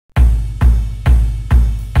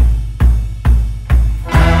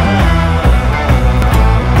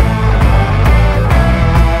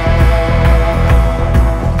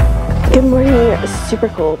Super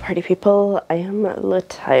cool, party people. I am a little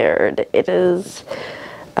tired. It is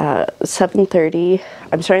 7:30.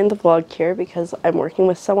 I'm starting the vlog here because I'm working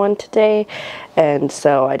with someone today, and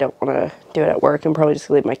so I don't want to do it at work. I'm probably just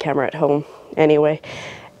gonna leave my camera at home anyway.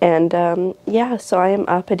 And yeah, so I am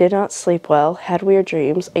up. I did not sleep well, had weird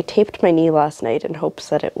dreams. I taped my knee last night in hopes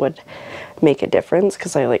that it would make a difference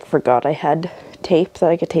because I like forgot I had tape that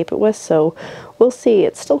I could tape it with, so we'll see.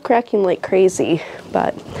 It's still cracking like crazy,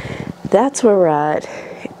 but that's where we're at.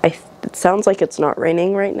 It sounds like it's not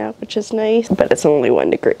raining right now, which is nice, but it's only 1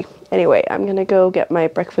 degree. Anyway, I'm gonna go get my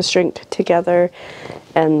breakfast drink together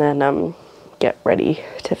and then get ready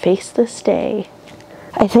to face this day.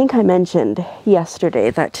 I think I mentioned yesterday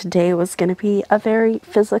that today was gonna be a very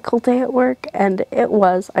physical day at work, and it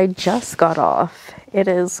was. I just got off. It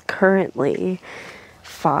is currently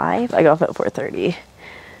 5. I got off at 4:30.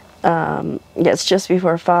 Yeah, it's just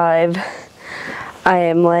before 5. I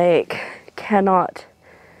am like, cannot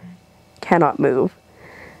move,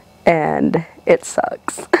 and it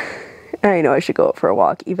sucks. I know I should go out for a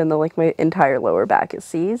walk, even though like my entire lower back is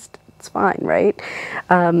seized. It's fine, right?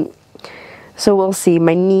 So we'll see.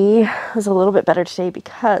 My knee was a little bit better today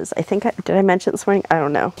because I think did I mention it this morning? I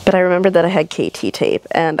don't know, but I remembered that I had KT tape,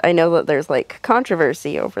 and I know that there's like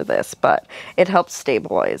controversy over this, but it helps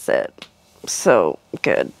stabilize it. So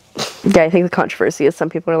good. Yeah, I think the controversy is some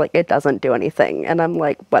people are like, it doesn't do anything, and I'm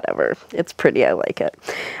like, whatever, it's pretty, I like it.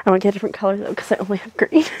 I want to get a different color though because I only have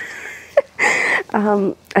green.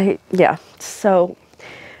 Yeah, so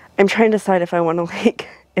I'm trying to decide if I want to like,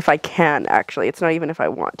 if I can actually, it's not even if I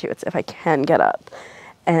want to, it's if I can get up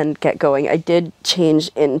and get going. I did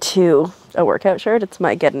change into a workout shirt. It's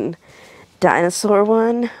my Getting Dinosaur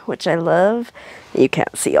one, which I love. You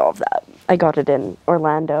can't see all of that. I got it in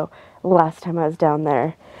Orlando last time I was down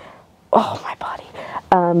there. Oh, my body.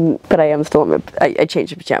 But I am still in my, I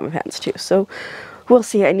changed to pajama pants too, so we'll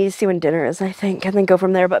see. I need to see when dinner is, I think, and then go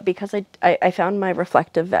from there. But because I found my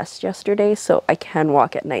reflective vest yesterday, so I can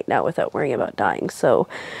walk at night now without worrying about dying. So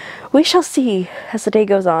we shall see as the day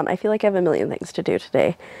goes on. I feel like I have a million things to do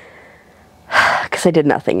today because I did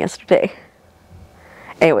nothing yesterday.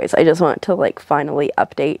 Anyways, I just want to like finally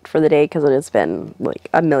update for the day because it has been like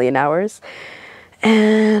a million hours.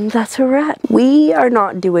 And that's where we're at. We are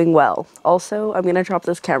not doing well. Also, I'm gonna drop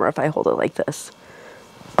this camera if I hold it like this.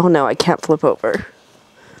 Oh no, I can't flip over.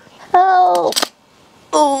 Help!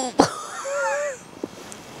 Oh!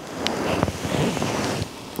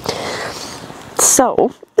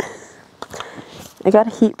 So, I got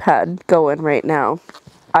a heat pad going right now.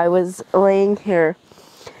 I was laying here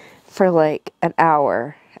for like an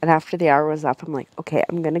hour, and after the hour was up, I'm like, okay,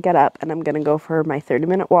 I'm gonna get up and I'm gonna go for my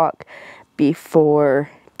 30-minute walk before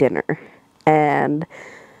dinner. And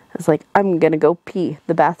I was like, I'm gonna go pee.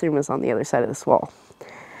 The bathroom is on the other side of this wall.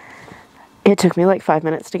 It took me like 5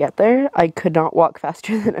 minutes to get there. I could not walk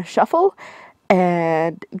faster than a shuffle,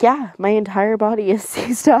 and yeah, my entire body is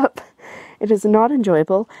seized up. It is not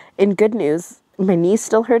enjoyable. In good news, my knee's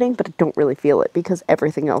still hurting, but I don't really feel it because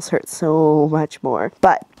everything else hurts so much more.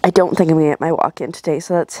 But I don't think I'm gonna get my walk in today,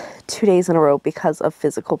 so that's 2 days in a row because of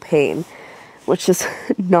physical pain, which is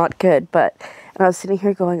not good. But, and I was sitting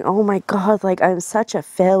here going, oh my god, like I'm such a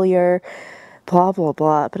failure, blah, blah,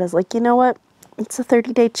 blah. But I was like, you know what? It's a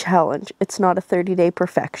 30-day challenge. It's not a 30-day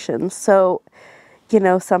perfection. So, you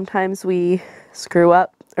know, sometimes we screw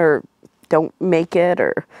up or don't make it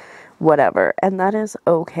or whatever, and that is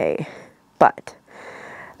okay. But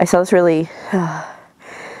I saw this really, and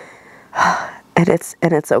it's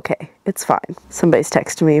okay. It's fine. Somebody's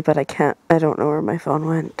texting me, but I don't know where my phone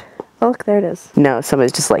went. Oh, look, there it is. No,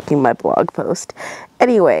 somebody's just liking my blog post.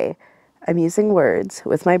 Anyway, I'm using words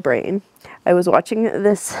with my brain. I was watching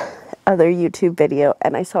this other YouTube video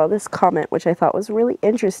and I saw this comment which I thought was really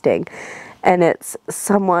interesting, and it's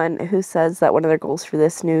someone who says that one of their goals for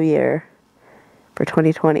this new year, for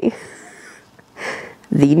 2020,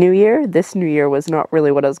 the new year, this new year was not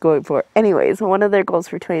really what I was going for. Anyways, one of their goals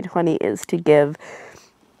for 2020 is to give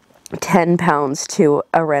 £10 to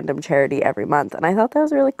a random charity every month, and I thought that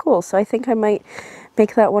was really cool, so I think I might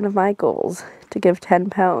make that one of my goals, to give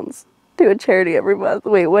 £10 to a charity every month.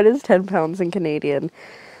 Wait, what is £10 in Canadian?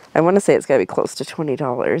 I want to say it's got to be close to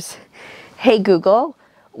 $20. Hey Google,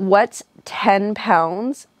 what's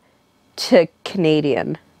 £10 to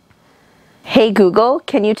Canadian? Hey Google,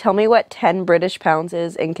 can you tell me what 10 British pounds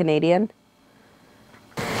is in Canadian?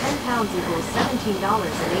 £10 equals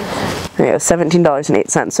 $17.08. Yeah,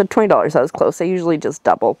 $17.08. So $20, that was close. I usually just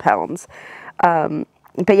double pounds.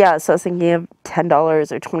 But yeah, so I was thinking of $10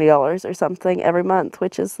 or $20 or something every month,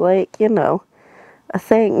 which is like, you know, a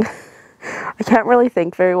thing. I can't really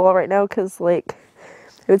think very well right now because like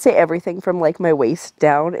I would say everything from like my waist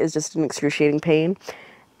down is just an excruciating pain.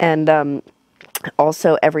 And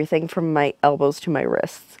also everything from my elbows to my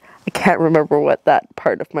wrists. I can't remember what that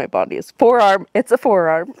part of my body is. Forearm. It's a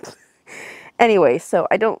forearm. Anyway, so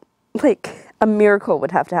I don't, like, a miracle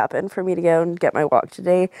would have to happen for me to go and get my walk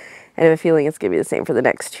today. And I have a feeling it's going to be the same for the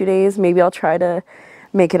next 2 days. Maybe I'll try to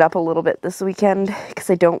make it up a little bit this weekend because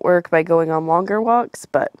I don't work by going on longer walks,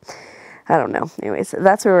 but I don't know. Anyways,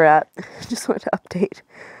 that's where we're at. Just wanted to update.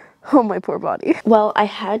 Oh, my poor body. Well, I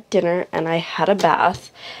had dinner and I had a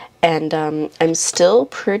bath, and I'm still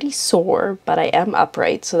pretty sore, but I am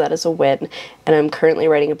upright, so that is a win. And I'm currently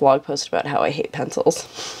writing a blog post about how I hate pencils.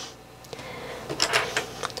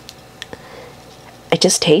 I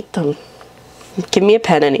just hate them. Give me a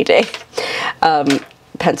pen any day.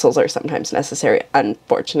 Pencils are sometimes necessary,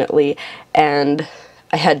 unfortunately, and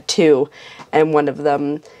I had 2, and one of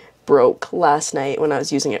them broke last night when I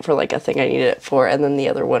was using it for like a thing I needed it for, and then the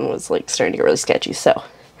other one was like starting to get really sketchy. So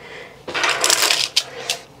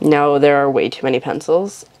now there are way too many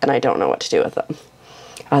pencils and I don't know what to do with them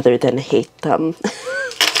other than hate them.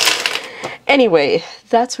 Anyway,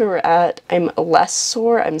 that's where we're at. I'm less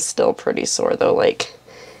sore. I'm still pretty sore though, like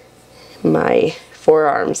my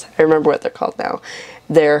forearms, I remember what they're called now,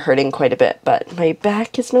 they're hurting quite a bit, but my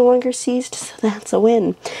back is no longer seized, so that's a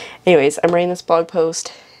win. Anyways, I'm writing this blog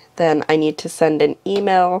post. Then I need to send an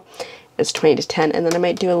email. It's 20 to 10, and then I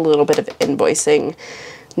might do a little bit of invoicing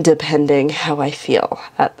depending how I feel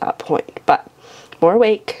at that point. But more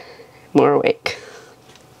awake, more awake.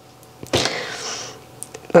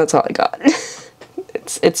 That's all I got.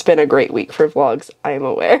 It's been a great week for vlogs, I am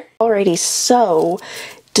aware. Alrighty, so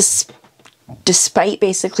despite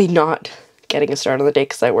basically not getting a start on the day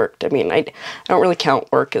because I worked, I mean, I don't really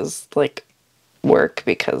count work as like work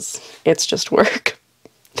because it's just work.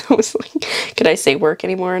 I was like, could I say work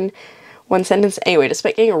anymore in one sentence? Anyway,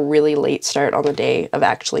 despite getting a really late start on the day of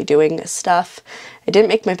actually doing stuff, I didn't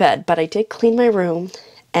make my bed, but I did clean my room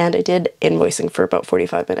and I did invoicing for about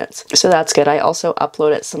 45 minutes. So that's good. I also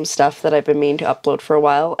uploaded some stuff that I've been meaning to upload for a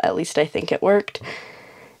while. At least I think it worked.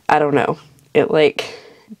 I don't know. It like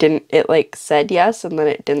said yes and then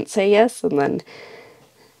it didn't say yes and then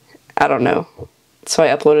I don't know. So I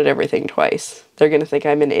uploaded everything twice. They're gonna think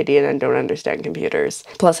I'm an idiot and don't understand computers.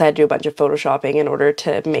 Plus I had to do a bunch of photoshopping in order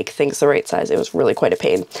to make things the right size. It was really quite a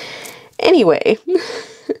pain. Anyway,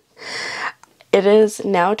 it is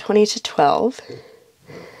now 20 to 12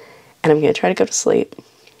 and I'm gonna try to go to sleep.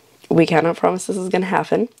 We cannot promise this is gonna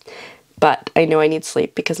happen, but I know I need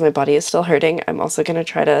sleep because my body is still hurting. I'm also gonna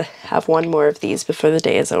try to have one more of these before the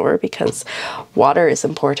day is over because water is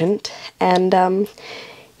important. And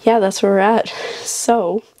yeah, that's where we're at.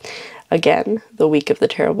 So, again, the week of the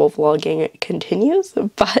terrible vlogging continues,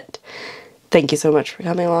 but thank you so much for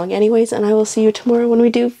coming along anyways, and I will see you tomorrow when we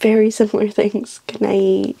do very similar things. Good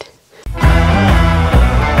night.